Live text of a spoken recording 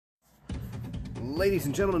Ladies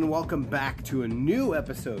and gentlemen, welcome back to a new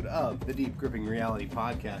episode of the Deep Gripping Reality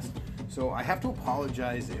Podcast. So I have to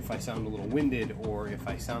apologize if I sound a little winded or if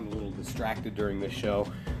I sound a little distracted during this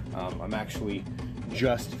show. I'm actually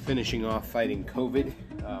just finishing off fighting COVID.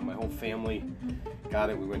 My whole family got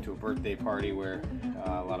it. We went to a birthday party where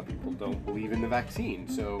a lot of people don't believe in the vaccine.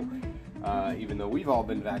 So even though we've all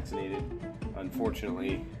been vaccinated,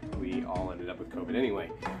 unfortunately, we all ended up with COVID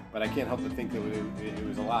anyway. But I can't help but think that it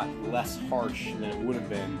was a lot less harsh than it would have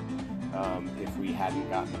been if we hadn't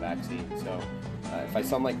gotten the vaccine. So if I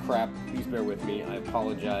sound like crap, please bear with me. I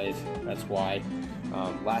apologize. That's why.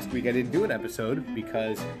 Last week I didn't do an episode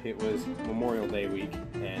because it was Memorial Day week.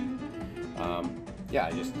 And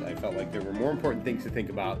I felt like there were more important things to think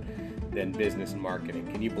about than business and marketing.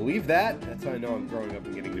 Can you believe that? That's how I know I'm growing up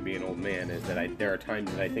and getting to be an old man, is that there are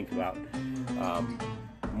times that I think about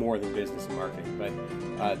more than business and marketing.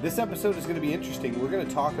 But this episode is going to be interesting. We're going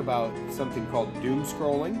to talk about something called doom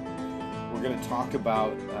scrolling. We're going to talk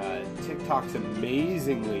about TikTok's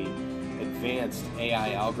amazingly advanced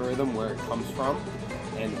AI algorithm, where it comes from,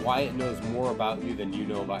 and why it knows more about you than you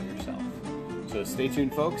know about yourself. So stay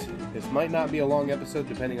tuned, folks. This might not be a long episode,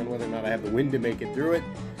 depending on whether or not I have the wind to make it through it,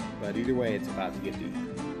 but either way, it's about to get deep.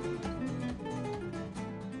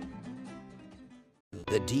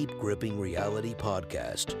 The Deep Gripping Reality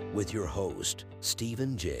Podcast with your host,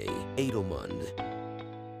 Stephen J. Adelmund.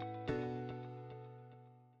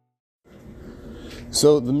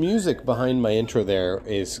 So the music behind my intro there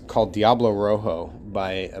is called Diablo Rojo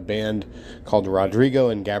by a band called Rodrigo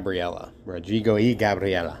y Gabriela.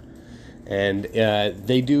 And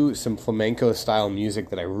they do some flamenco-style music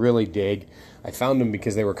that I really dig. I found them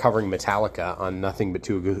because they were covering Metallica on Nothing But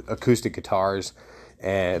Two Acoustic Guitars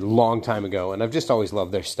a long time ago, and I've just always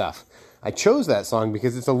loved their stuff. I chose that song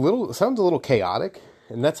because it sounds a little chaotic,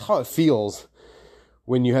 and that's how it feels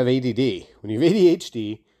when you have ADD. When you have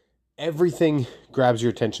ADHD, everything grabs your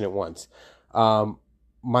attention at once.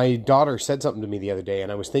 My daughter said something to me the other day,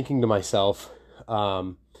 and I was thinking to myself,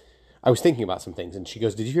 I was thinking about some things, and she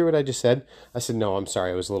goes, "Did you hear what I just said?" I said, "No, I'm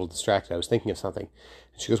sorry, I was a little distracted. I was thinking of something."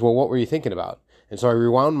 And she goes, "Well, what were you thinking about?" And so I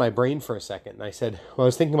rewound my brain for a second, and I said, well, I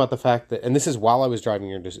was thinking about the fact that, and this is while I was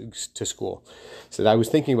driving her to school, so I was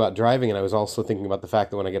thinking about driving, and I was also thinking about the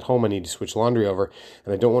fact that when I get home, I need to switch laundry over,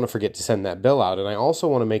 and I don't want to forget to send that bill out, and I also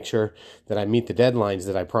want to make sure that I meet the deadlines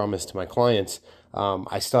that I promised to my clients.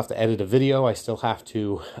 I still have to edit a video. I still have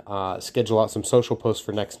to schedule out some social posts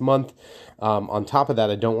for next month. On top of that,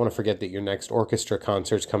 I don't want to forget that your next orchestra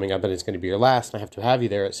concert's coming up, and it's going to be your last, and I have to have you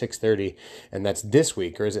there at 6:30, and that's this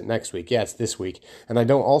week, or is it next week? Yeah, it's this week. And I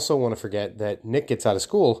don't also want to forget that Nick gets out of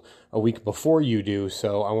school a week before you do,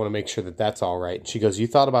 so I want to make sure that that's all right. And she goes, "You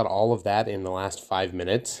thought about all of that in the last 5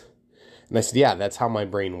 minutes?" And I said, "Yeah, that's how my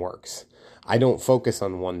brain works. I don't focus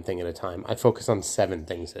on one thing at a time. I focus on 7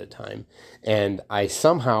 things at a time. And I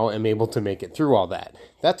somehow am able to make it through all that."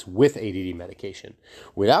 That's with ADD medication.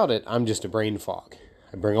 Without it, I'm just a brain fog.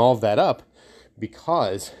 I bring all of that up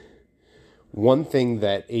because one thing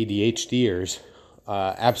that ADHDers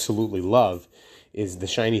absolutely love is the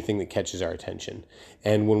shiny thing that catches our attention.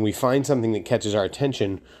 And when we find something that catches our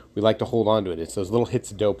attention, we like to hold on to it. It's those little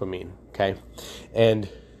hits of dopamine, okay? And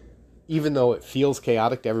even though it feels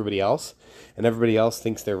chaotic to everybody else, and everybody else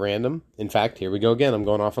thinks they're random. In fact, here we go again. I'm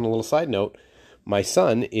going off on a little side note. My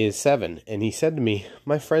son is 7, and he said to me,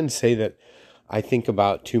 "My friends say that I think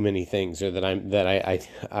about too many things, or that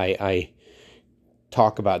I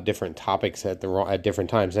talk about different topics at different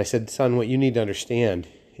times." I said, "Son, what you need to understand,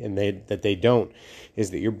 and that they don't,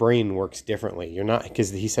 is that your brain works differently. You're not,"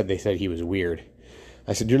 because they said he was weird.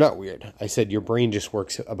 I said, "You're not weird." I said, "Your brain just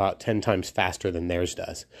works about 10 times faster than theirs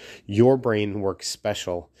does. Your brain works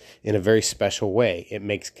special in a very special way. It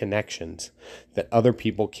makes connections that other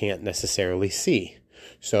people can't necessarily see.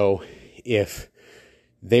 So if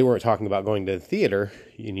they were talking about going to the theater,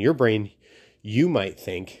 in your brain, you might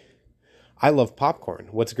think, I love popcorn.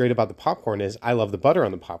 What's great about the popcorn is I love the butter on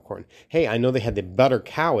the popcorn. Hey, I know they had the butter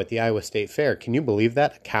cow at the Iowa State Fair. Can you believe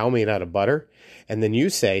that? A cow made out of butter?" And then you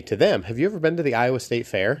say to them, "Have you ever been to the Iowa State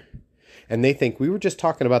Fair?" And they think, "We were just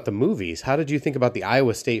talking about the movies. How did you think about the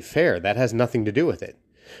Iowa State Fair? That has nothing to do with it."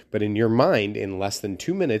 But in your mind, in less than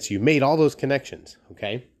 2 minutes, you made all those connections,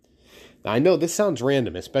 okay? Now, I know this sounds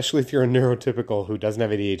random, especially if you're a neurotypical who doesn't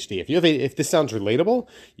have ADHD. If this sounds relatable,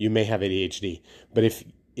 you may have ADHD. But if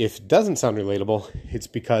it doesn't sound relatable, it's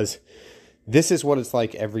because this is what it's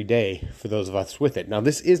like every day for those of us with it. Now,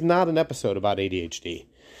 this is not an episode about ADHD.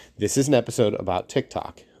 This is an episode about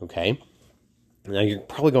TikTok, okay? Now, you're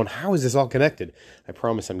probably going, how is this all connected? I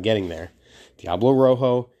promise I'm getting there. Diablo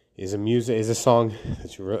Rojo is a song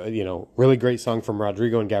that's really great song from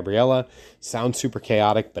Rodrigo and Gabriela. Sounds super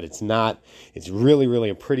chaotic, but it's not. It's really, really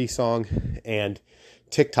a pretty song. And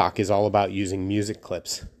TikTok is all about using music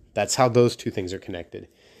clips. That's how those two things are connected.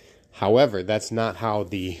 However, that's not how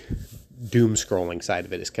the doom scrolling side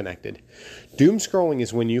of it is connected. Doom scrolling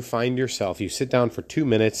is when you find yourself, you sit down for 2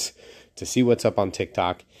 minutes to see what's up on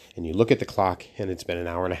TikTok, and you look at the clock and it's been an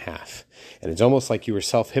hour and a half. And it's almost like you were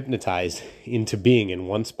self-hypnotized into being in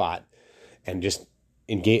one spot and just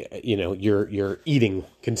engage, you're eating,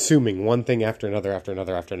 consuming one thing after another, after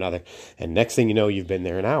another, after another. And next thing you know, you've been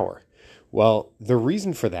there an hour. Well, the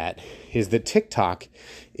reason for that is that TikTok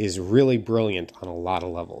is really brilliant on a lot of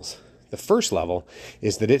levels. The first level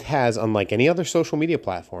is that it has, unlike any other social media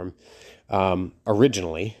platform,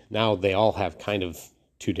 originally, now they all have kind of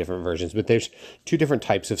two different versions, but there's two different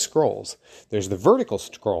types of scrolls. There's the vertical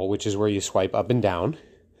scroll, which is where you swipe up and down,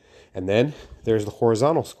 and then there's the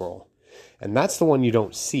horizontal scroll. And that's the one you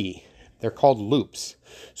don't see. They're called loops.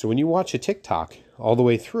 So when you watch a TikTok all the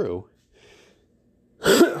way through,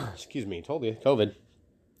 excuse me, told you, COVID.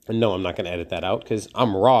 And no, I'm not going to edit that out because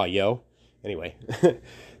I'm raw, yo. Anyway,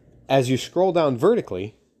 as you scroll down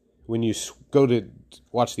vertically, when you go to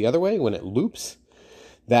watch the other way, when it loops,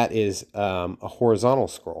 that is a horizontal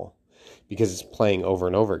scroll because it's playing over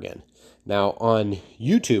and over again. Now, on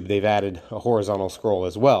YouTube, they've added a horizontal scroll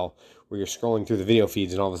as well, where you're scrolling through the video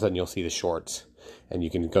feeds and all of a sudden you'll see the shorts. And you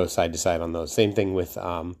can go side to side on those. Same thing with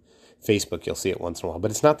Facebook, you'll see it once in a while.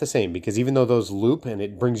 But it's not the same because even though those loop and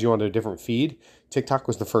it brings you onto a different feed, TikTok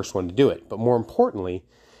was the first one to do it. But more importantly,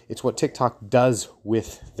 it's what TikTok does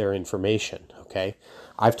with their information, okay?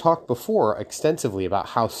 I've talked before extensively about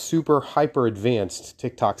how super hyper advanced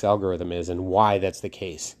TikTok's algorithm is and why that's the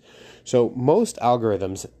case. So most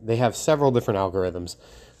algorithms, they have several different algorithms.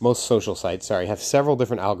 Most social sites, have several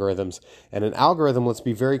different algorithms. And an algorithm, let's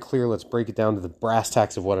be very clear, let's break it down to the brass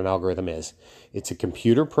tacks of what an algorithm is. It's a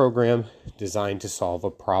computer program designed to solve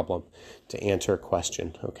a problem, to answer a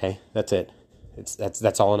question, okay? That's it.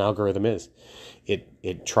 That's all an algorithm is.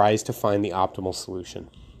 It tries to find the optimal solution,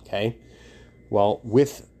 okay? Well,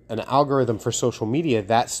 with an algorithm for social media,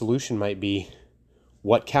 that solution might be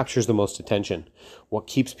what captures the most attention, what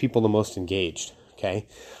keeps people the most engaged, okay?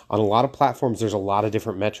 On a lot of platforms, there's a lot of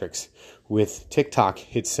different metrics. With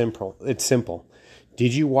TikTok, it's simple.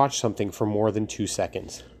 Did you watch something for more than 2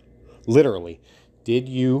 seconds? Literally, did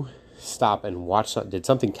you stop and watch something? Did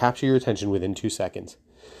something capture your attention within 2 seconds?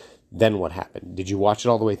 Then what happened? Did you watch it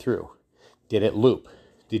all the way through? Did it loop?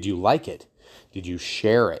 Did you like it? Did you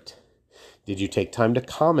share it? Did you take time to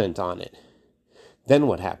comment on it? Then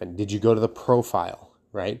what happened? Did you go to the profile,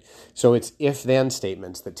 right? So it's if-then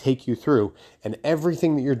statements that take you through, and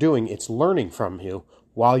everything that you're doing, it's learning from you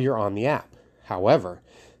while you're on the app. However,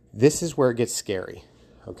 this is where it gets scary,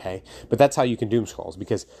 okay? But that's how you can doom scrolls,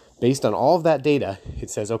 because based on all of that data, it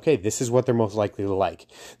says, okay, this is what they're most likely to like.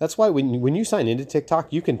 That's why when you sign into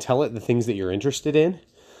TikTok, you can tell it the things that you're interested in,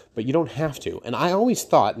 but you don't have to. And I always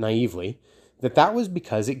thought, naively, that was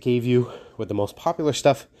because it gave you what the most popular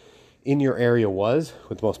stuff in your area was,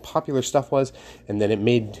 what the most popular stuff was, and then it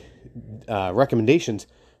made recommendations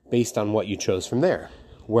based on what you chose from there.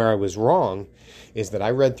 Where I was wrong is that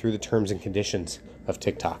I read through the terms and conditions of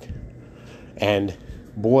TikTok, and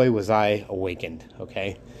boy, was I awakened,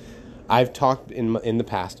 okay? I've talked in the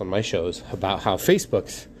past on my shows about how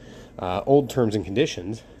Facebook's old terms and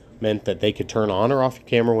conditions meant that they could turn on or off your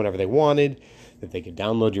camera whenever they wanted, that they could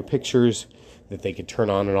download your pictures, that they could turn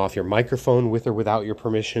on and off your microphone with or without your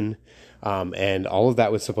permission. And all of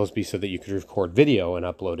that was supposed to be so that you could record video and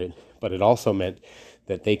upload it. But it also meant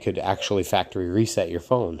that they could actually factory reset your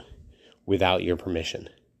phone without your permission.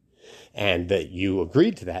 And that you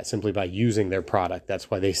agreed to that simply by using their product. That's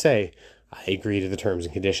why they say, I agree to the terms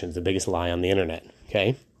and conditions, the biggest lie on the internet,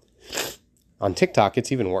 okay? On TikTok,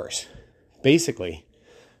 it's even worse. Basically,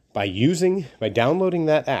 by downloading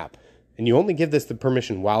that app, and you only give this the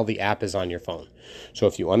permission while the app is on your phone. So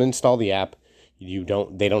if you uninstall the app,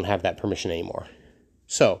 they don't have that permission anymore.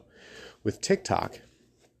 So with TikTok,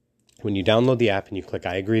 when you download the app and you click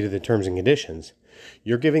I agree to the terms and conditions,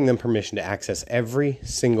 you're giving them permission to access every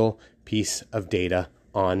single piece of data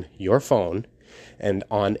on your phone and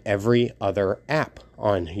on every other app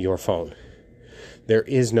on your phone. There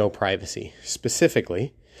is no privacy.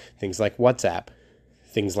 Specifically, things like WhatsApp,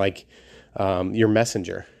 things like your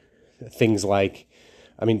Messenger, things like,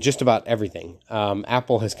 just about everything.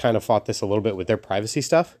 Apple has kind of fought this a little bit with their privacy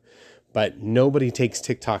stuff, but nobody takes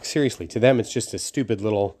TikTok seriously. To them, it's just a stupid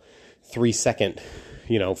little 3-second,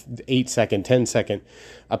 8-second, 10-second,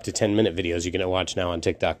 up to 10-minute videos you can watch now on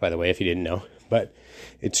TikTok, by the way, if you didn't know. But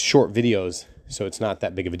it's short videos so it's not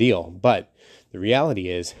that big of a deal. But the reality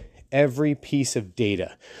is, every piece of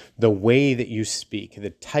data, the way that you speak, the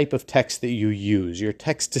type of text that you use, your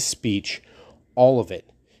text to speech, all of it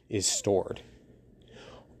is stored.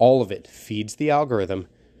 All of it feeds the algorithm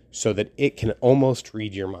so that it can almost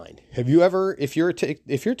read your mind. Have you ever, if you're a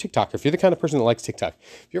TikToker, if you're the kind of person that likes TikTok,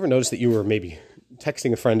 have you ever noticed that you were maybe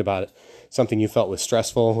texting a friend about something you felt was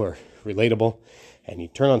stressful or relatable, and you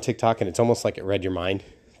turn on TikTok and it's almost like it read your mind?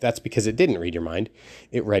 That's because it didn't read your mind.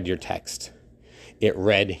 It read your text. It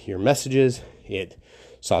read your messages. It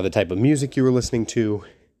saw the type of music you were listening to,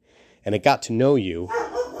 and it got to know you.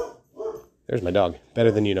 There's my dog.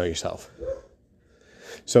 Better than you know yourself.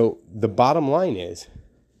 So the bottom line is,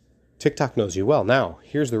 TikTok knows you well. Now,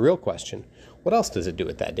 here's the real question. What else does it do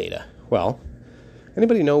with that data? Well,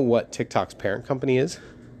 anybody know what TikTok's parent company is?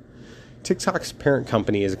 TikTok's parent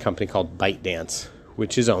company is a company called ByteDance,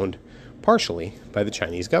 which is owned partially by the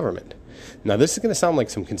Chinese government. Now, this is going to sound like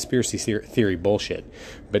some conspiracy theory bullshit,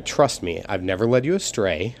 but trust me, I've never led you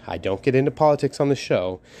astray. I don't get into politics on the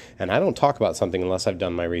show, and I don't talk about something unless I've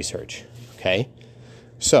done my research, okay?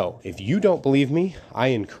 So, if you don't believe me, I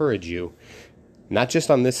encourage you, not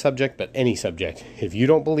just on this subject, but any subject. If you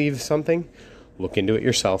don't believe something, look into it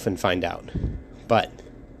yourself and find out. But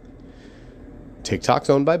TikTok's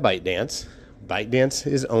owned by ByteDance. ByteDance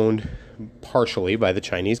is owned partially by the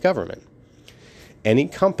Chinese government. Any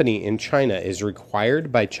company in China is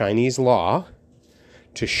required by Chinese law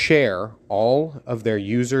to share all of their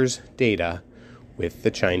users' data with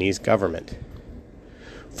the Chinese government.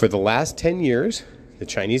 For the last 10 years, the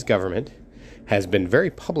Chinese government has been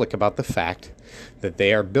very public about the fact that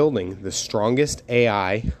they are building the strongest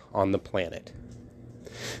AI on the planet.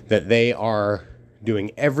 That they are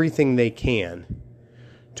doing everything they can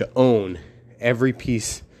to own every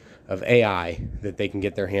piece of AI that they can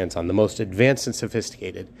get their hands on, the most advanced and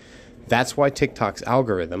sophisticated. That's why TikTok's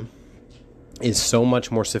algorithm is so much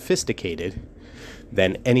more sophisticated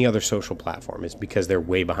than any other social platform, is because they're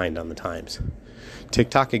way behind on the times.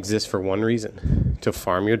 TikTok exists for one reason: to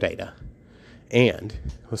farm your data.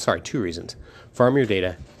 Two reasons. Farm your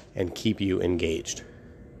data and keep you engaged.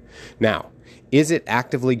 Now, is it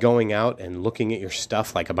actively going out and looking at your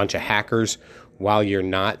stuff like a bunch of hackers while you're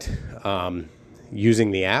not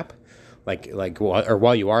using the app? Or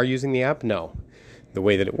while you are using the app? No. The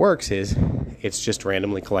way that it works is it's just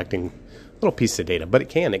randomly collecting little pieces of data, but it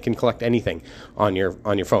can collect anything on your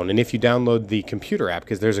phone. And if you download the computer app,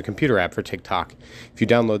 because there's a computer app for TikTok, if you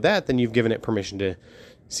download that, then you've given it permission to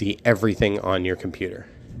see everything on your computer.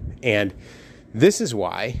 And this is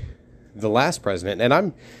why the last president, and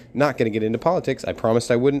I'm not going to get into politics, I promised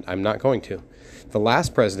I wouldn't, I'm not going to. The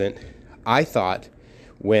last president, I thought,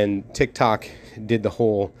 when TikTok did the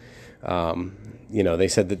whole, they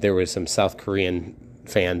said that there was some South Korean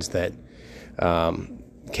fans that,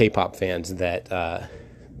 K-pop fans that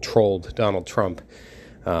trolled Donald Trump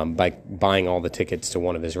by buying all the tickets to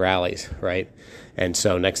one of his rallies, right? And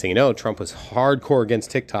so next thing you know, Trump was hardcore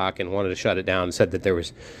against TikTok and wanted to shut it down and said that there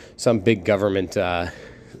was some big government,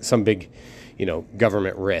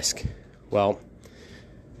 government risk. Well,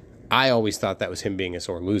 I always thought that was him being a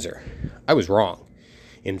sore loser. I was wrong.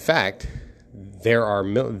 In fact, there are,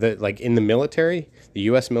 in the military, the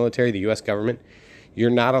U.S. military, the U.S. government, you're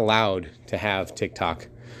not allowed to have TikTok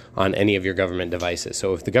on any of your government devices.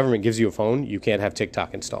 So if the government gives you a phone, you can't have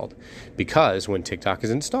TikTok installed. Because when TikTok is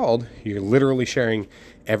installed, you're literally sharing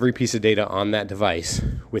every piece of data on that device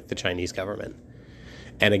with the Chinese government.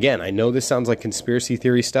 And again, I know this sounds like conspiracy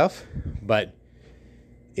theory stuff, but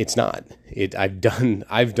it's not. I've done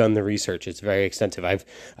the research. It's very extensive.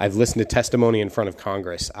 I've listened to testimony in front of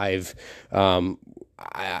Congress.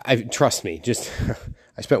 Trust me,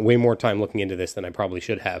 I spent way more time looking into this than I probably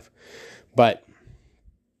should have. But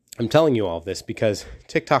I'm telling you all of this because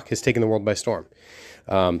TikTok has taken the world by storm.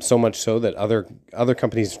 So much so that other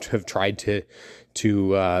companies have tried to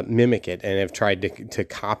mimic it and have tried to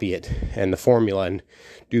copy it and the formula and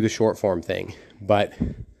do the short form thing. But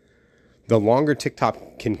the longer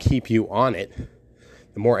TikTok can keep you on it,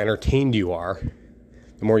 the more entertained you are,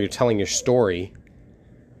 the more you're telling your story,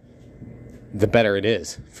 the better it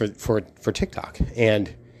is for TikTok.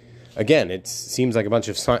 And again, it seems like a bunch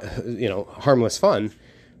of harmless fun,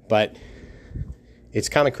 but it's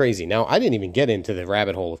kind of crazy. Now, I didn't even get into the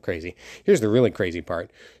rabbit hole of crazy. Here's the really crazy part.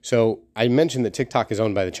 So I mentioned that TikTok is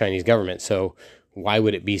owned by the Chinese government. So why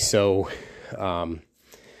would it be so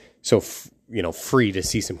free to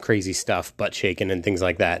see some crazy stuff, butt shaking and things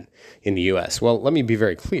like that in the U.S.? Well, let me be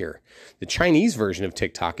very clear. The Chinese version of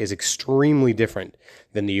TikTok is extremely different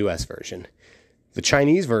than the U.S. version. The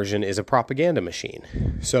Chinese version is a propaganda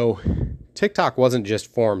machine. So TikTok wasn't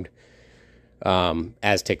just formed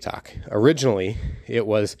as TikTok. Originally, it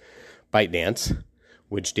was ByteDance,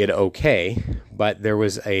 which did okay, but there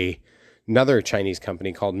was another Chinese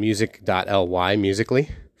company called Music.ly, Musical.ly,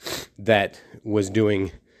 that was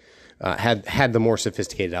doing had the more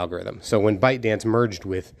sophisticated algorithm. So when ByteDance merged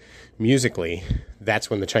with Musical.ly, that's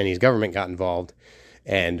when the Chinese government got involved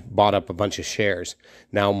and bought up a bunch of shares.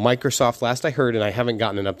 Now, Microsoft, last I heard, and I haven't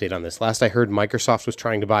gotten an update on this, last I heard Microsoft was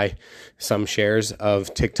trying to buy some shares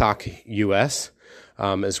of TikTok US,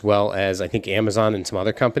 as well as I think Amazon and some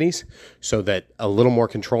other companies, so that a little more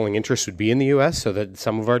controlling interest would be in the US so that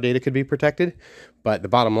some of our data could be protected. But the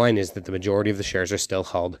bottom line is that the majority of the shares are still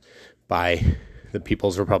held by the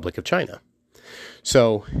People's Republic of China.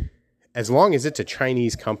 So as long as it's a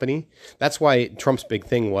Chinese company, that's why Trump's big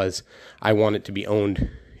thing was, I want it to be owned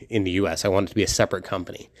in the U.S. I want it to be a separate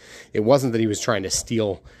company. It wasn't that he was trying to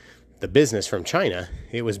steal the business from China.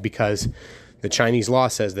 It was because the Chinese law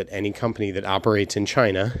says that any company that operates in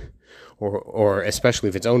China, or especially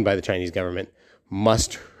if it's owned by the Chinese government,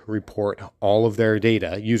 must report all of their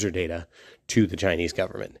data, user data, to the Chinese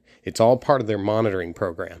government. It's all part of their monitoring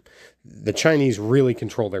program. The Chinese really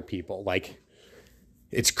control their people. Like,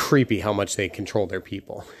 it's creepy how much they control their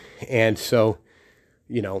people. And so,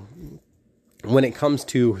 when it comes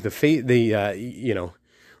to the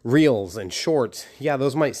reels and shorts, yeah,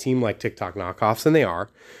 those might seem like TikTok knockoffs, and they are,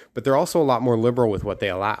 but they're also a lot more liberal with what they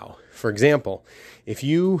allow. For example, if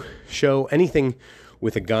you show anything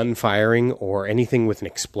with a gun firing or anything with an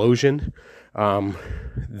explosion,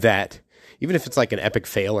 that even if it's like an epic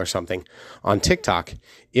fail or something on TikTok,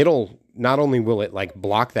 it'll not only will it like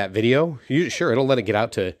block that video, sure, it'll let it get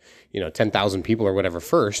out to, 10,000 people or whatever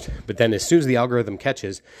first, but then as soon as the algorithm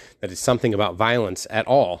catches that it's something about violence at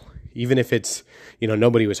all, even if it's,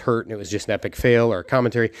 nobody was hurt and it was just an epic fail or a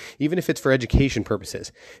commentary, even if it's for education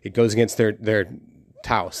purposes, it goes against their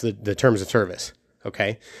TAOs, the terms of service.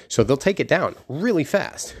 Okay. So they'll take it down really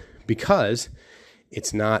fast because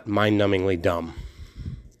it's not mind-numbingly dumb.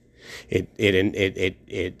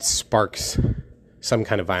 It sparks some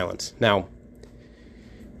kind of violence. Now,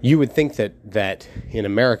 you would think that in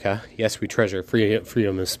America, yes, we treasure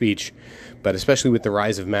freedom of speech, but especially with the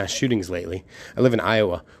rise of mass shootings lately. I live in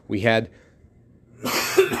Iowa. We had,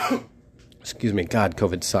 excuse me, God,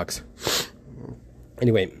 COVID sucks.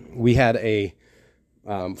 Anyway, we had a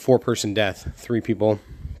 4-person death. 3 people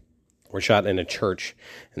were shot in a church,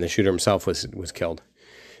 and the shooter himself was killed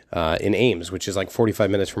in Ames, which is like 45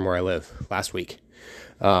 minutes from where I live, last week.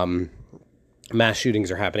 Mass shootings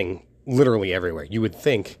are happening literally everywhere. You would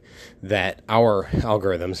think that our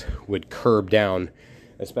algorithms would curb down,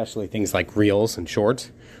 especially things like reels and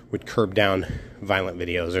shorts, would curb down violent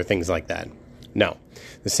videos or things like that. No.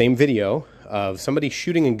 The same video of somebody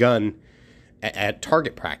shooting a gun at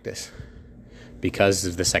target practice because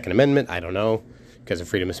of the Second Amendment, I don't know, because of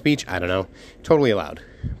freedom of speech, I don't know, totally allowed.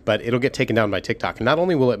 But it'll get taken down by TikTok. And not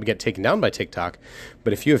only will it get taken down by TikTok,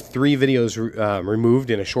 but if you have 3 videos removed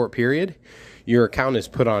in a short period, your account is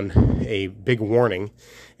put on a big warning,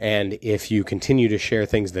 and if you continue to share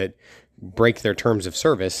things that break their terms of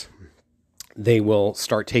service, they will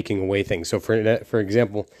start taking away things. So for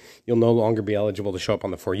example, you'll no longer be eligible to show up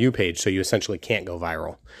on the For You page, so you essentially can't go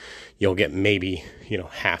viral. You'll get maybe,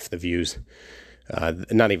 half the views,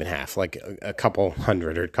 not even half, like a couple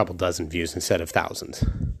hundred or a couple dozen views instead of thousands.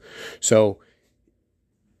 So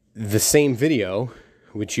the same video,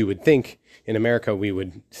 which you would think in America, we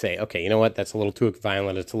would say, okay, you know what? That's a little too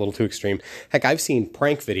violent. It's a little too extreme. Heck, I've seen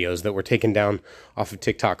prank videos that were taken down off of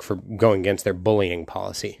TikTok for going against their bullying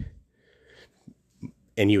policy.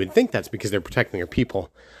 And you would think that's because they're protecting their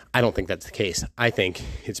people. I don't think that's the case. I think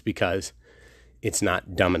it's because it's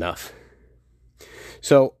not dumb enough.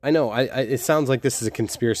 So I know it sounds like this is a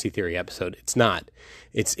conspiracy theory episode. It's not.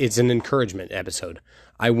 It's an encouragement episode.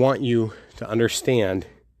 I want you to understand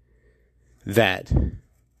that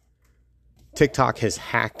TikTok has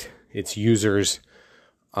hacked its users'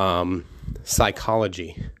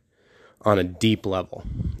 psychology on a deep level.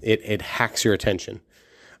 It hacks your attention.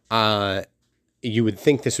 You would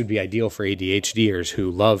think this would be ideal for ADHDers who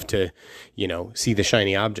love to, see the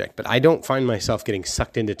shiny object. But I don't find myself getting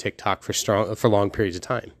sucked into TikTok for long periods of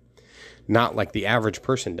time. Not like the average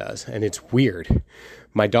person does. And it's weird.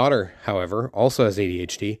 My daughter, however, also has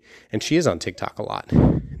ADHD, and she is on TikTok a lot.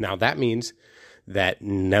 Now, that means that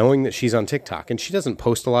knowing that she's on TikTok, and she doesn't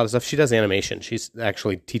post a lot of stuff, she does animation. She's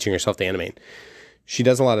actually teaching herself to animate. She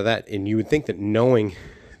does a lot of that, and you would think that knowing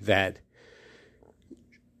that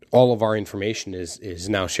all of our information is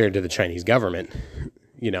now shared to the Chinese government,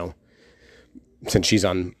 since she's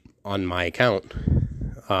on my account,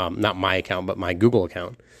 not my account, but my Google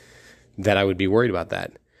account, that I would be worried about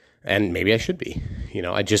that. And maybe I should be.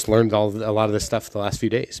 I just learned a lot of this stuff the last few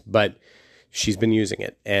days, but she's been using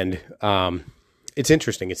it. And it's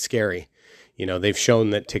interesting. It's scary. They've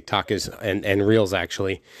shown that TikTok is, and Reels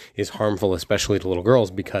actually, is harmful, especially to little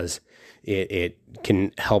girls, because it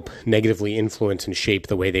can help negatively influence and shape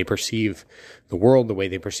the way they perceive the world, the way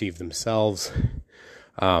they perceive themselves.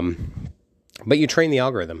 But you train the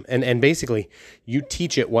algorithm, and basically you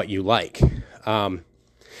teach it what you like.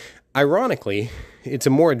 Ironically, it's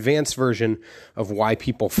a more advanced version of why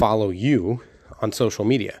people follow you on social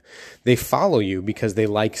media. They follow you because they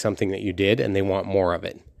like something that you did and they want more of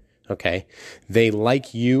it. Okay. They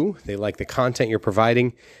like you. They like the content you're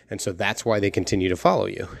providing. And so that's why they continue to follow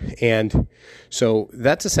you. And so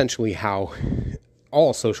that's essentially how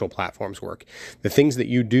all social platforms work. The things that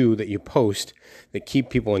you do, that you post, that keep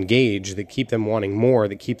people engaged, that keep them wanting more,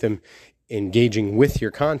 that keep them engaging with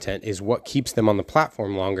your content is what keeps them on the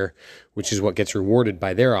platform longer, which is what gets rewarded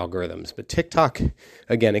by their algorithms. But TikTok,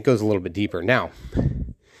 again, it goes a little bit deeper. Now,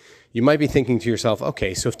 you might be thinking to yourself,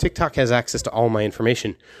 okay, so if TikTok has access to all my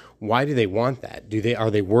information, why do they want that? Are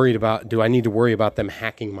they worried about, do I need to worry about them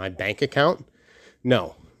hacking my bank account?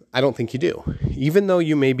 No, I don't think you do. Even though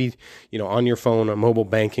you may be, on your phone or mobile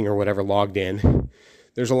banking or whatever logged in,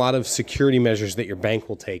 there's a lot of security measures that your bank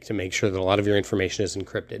will take to make sure that a lot of your information is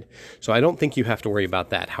encrypted. So I don't think you have to worry about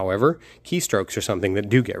that. However, keystrokes are something that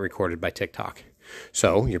do get recorded by TikTok.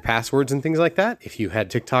 So your passwords and things like that, if you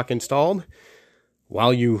had TikTok installed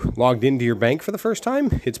while you logged into your bank for the first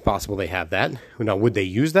time, it's possible they have that. Now, would they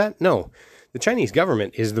use that? No. The Chinese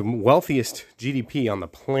government is the wealthiest GDP on the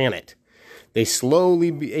planet. They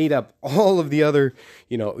slowly ate up all of the other,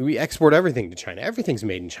 we export everything to China. Everything's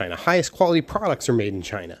made in China. Highest quality products are made in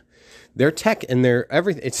China. Their tech and their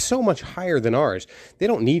everything, it's so much higher than ours. They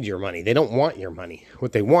don't need your money. They don't want your money.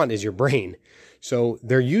 What they want is your brain. So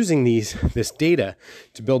they're using this data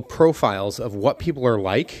to build profiles of what people are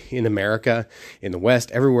like in America, in the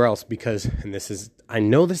West, everywhere else, because, and this is, I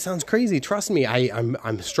know this sounds crazy. Trust me,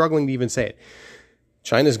 I'm struggling to even say it.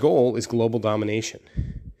 China's goal is global domination.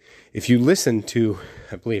 If you listen to,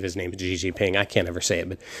 I believe his name is Xi Jinping, I can't ever say it,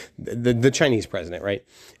 but the Chinese president, right?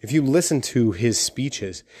 If you listen to his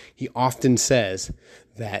speeches, he often says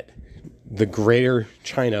that the greater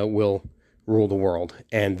China will rule the world,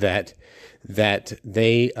 and that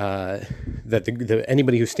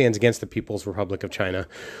anybody who stands against the People's Republic of China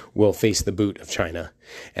will face the boot of China.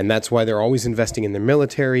 And that's why they're always investing in their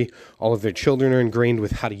military. All of their children are ingrained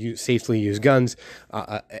with how to safely use guns.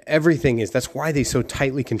 That's why they so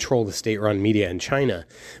tightly control the state-run media in China,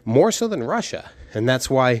 more so than Russia. And that's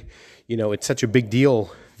why, it's such a big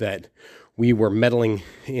deal that we were meddling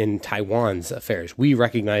in Taiwan's affairs. We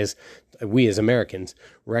as Americans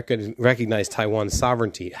recognize Taiwan's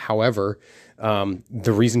sovereignty. However,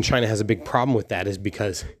 the reason China has a big problem with that is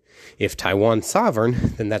because if Taiwan's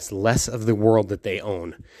sovereign, then that's less of the world that they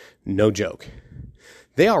own. No joke.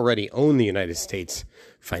 They already own the United States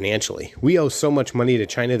financially. We owe so much money to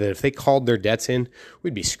China that if they called their debts in,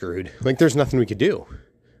 we'd be screwed. There's nothing we could do.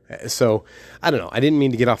 So, I don't know. I didn't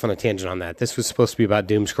mean to get off on a tangent on that. This was supposed to be about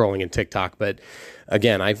doom scrolling and TikTok, but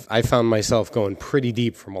again, I found myself going pretty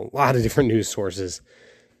deep from a lot of different news sources.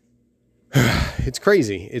 It's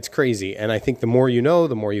crazy. It's crazy. And I think the more you know,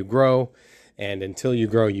 the more you grow. And until you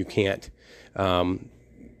grow, you can't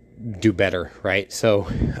do better, right? So,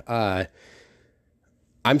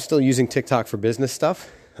 I'm still using TikTok for business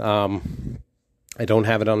stuff. I don't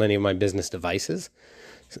have it on any of my business devices,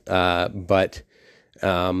 but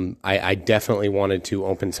I definitely wanted to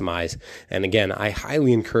open some eyes. And again, I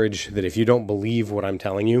highly encourage that if you don't believe what I'm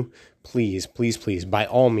telling you, please, please, please, by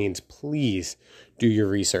all means, please do your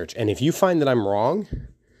research. And if you find that I'm wrong,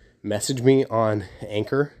 message me on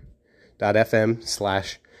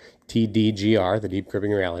anchor.fm/TDGR, the Deep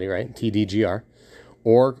Gripping Reality, right? TDGR,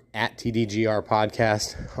 or at TDGR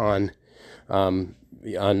Podcast on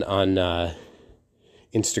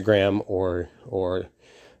Instagram or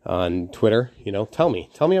on Twitter. Tell me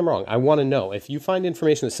I'm wrong. I want to know. If you find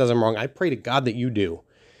information that says I'm wrong, I pray to God that you do.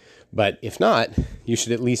 But if not, you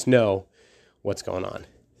should at least know what's going on.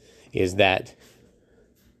 Is that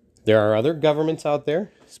there are other governments out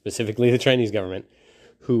there, specifically the Chinese government,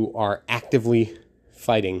 who are actively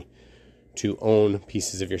fighting to own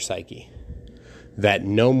pieces of your psyche, that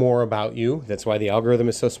know more about you. That's why the algorithm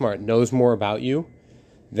is so smart. Knows more about you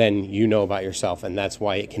than you know about yourself. And that's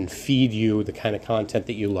why it can feed you the kind of content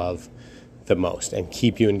that you love the most and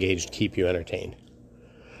keep you engaged, keep you entertained.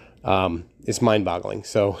 It's mind-boggling.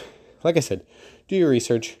 So, like I said, do your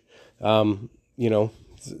research.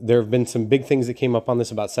 There have been some big things that came up on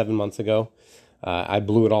this about 7 months ago. I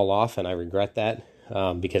blew it all off, and I regret that.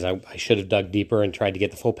 because I should have dug deeper and tried to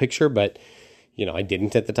get the full picture, but, I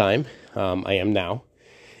didn't at the time. I am now.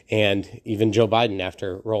 And even Joe Biden,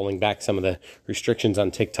 after rolling back some of the restrictions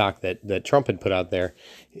on TikTok that Trump had put out there,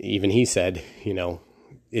 even he said,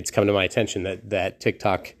 it's come to my attention that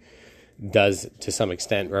TikTok does, to some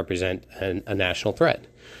extent, represent a national threat.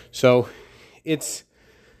 So it's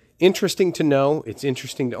interesting to know. It's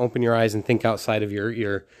interesting to open your eyes and think outside of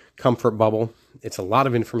your comfort bubble. It's a lot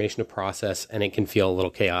of information to process, and it can feel a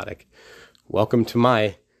little chaotic. Welcome to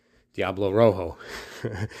my Diablo Rojo,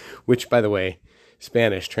 which, by the way,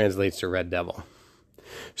 Spanish translates to Red Devil.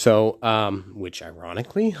 So, which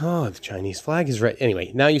ironically, the Chinese flag is red.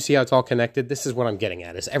 Anyway, now you see how it's all connected. This is what I'm getting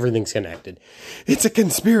at, is everything's connected. It's a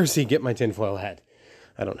conspiracy. Get my tinfoil hat.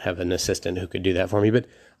 I don't have an assistant who could do that for me, but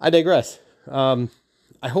I digress.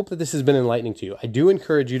 I hope that this has been enlightening to you. I do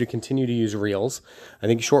encourage you to continue to use Reels. I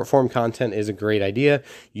think short form content is a great idea.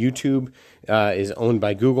 YouTube is owned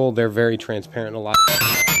by Google. They're very transparent. A lot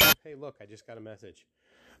of hey, look, I just got a message.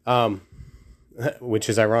 Which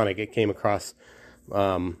is ironic. It came across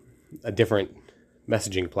a different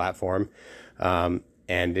messaging platform, and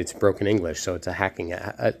it's broken English, so it's a hacking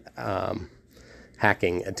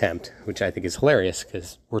attempt, which I think is hilarious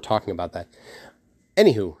because we're talking about that.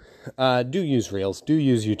 Anywho, do use Reels, do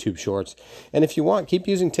use YouTube Shorts, and if you want, keep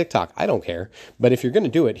using TikTok. I don't care, but if you're going to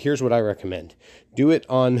do it, here's what I recommend. Do it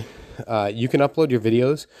on, you can upload your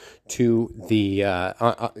videos to the,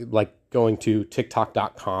 like going to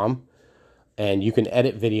TikTok.com, and you can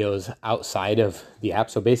edit videos outside of the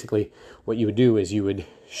app. So basically what you would do is you would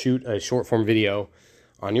shoot a short form video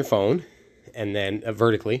on your phone and then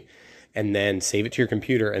vertically, and then save it to your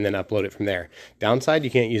computer and then upload it from there. Downside,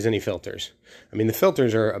 you can't use any filters. I mean, the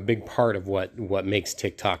filters are a big part of what makes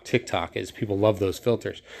TikTok TikTok, is people love those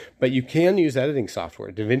filters. But you can use editing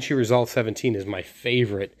software. DaVinci Resolve 17 is my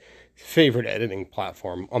favorite editing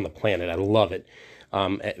platform on the planet. I love it.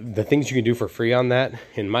 The things you can do for free on that,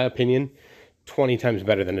 in my opinion, 20 times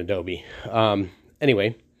better than Adobe.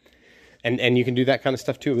 Anyway, and you can do that kind of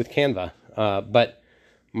stuff too with Canva. But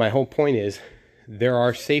my whole point is, there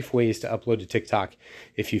are safe ways to upload to TikTok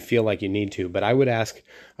if you feel like you need to. But I would ask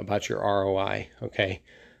about your ROI, okay?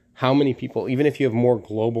 How many people, even if you have more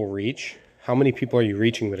global reach, how many people are you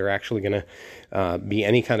reaching that are actually going to be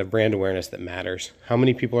any kind of brand awareness that matters? How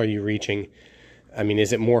many people are you reaching? I mean,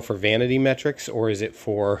 is it more for vanity metrics, or is it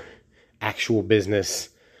for actual business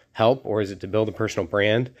help, or is it to build a personal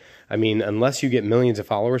brand? I mean, unless you get millions of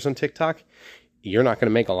followers on TikTok, you're not going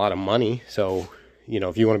to make a lot of money. So,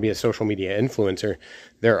 if you want to be a social media influencer,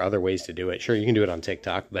 there are other ways to do it. Sure, you can do it on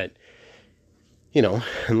TikTok, but,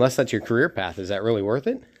 unless that's your career path, is that really worth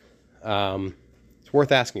it? It's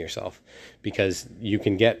worth asking yourself, because you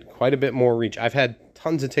can get quite a bit more reach. I've had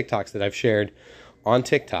tons of TikToks that I've shared on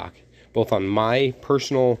TikTok, both on my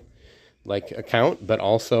personal account, but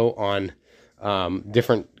also on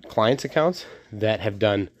different clients' accounts that have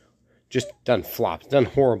done flops, done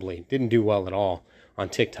horribly, didn't do well at all on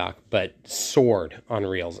TikTok, but soared on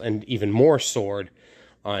Reels, and even more soared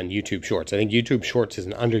on YouTube Shorts. I think YouTube Shorts is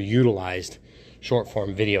an underutilized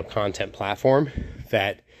short-form video content platform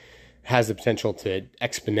that has the potential to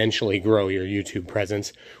exponentially grow your YouTube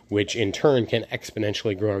presence, which in turn can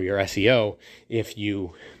exponentially grow your SEO if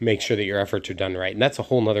you make sure that your efforts are done right. And that's a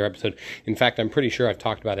whole nother episode. In fact, I'm pretty sure I've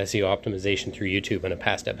talked about SEO optimization through YouTube in a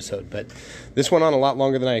past episode, but this went on a lot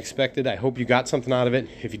longer than I expected. I hope you got something out of it.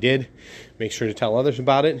 If you did, make sure to tell others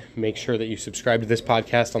about it. Make sure that you subscribe to this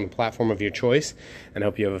podcast on the platform of your choice, and I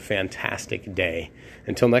hope you have a fantastic day.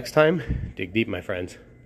 Until next time, dig deep, my friends.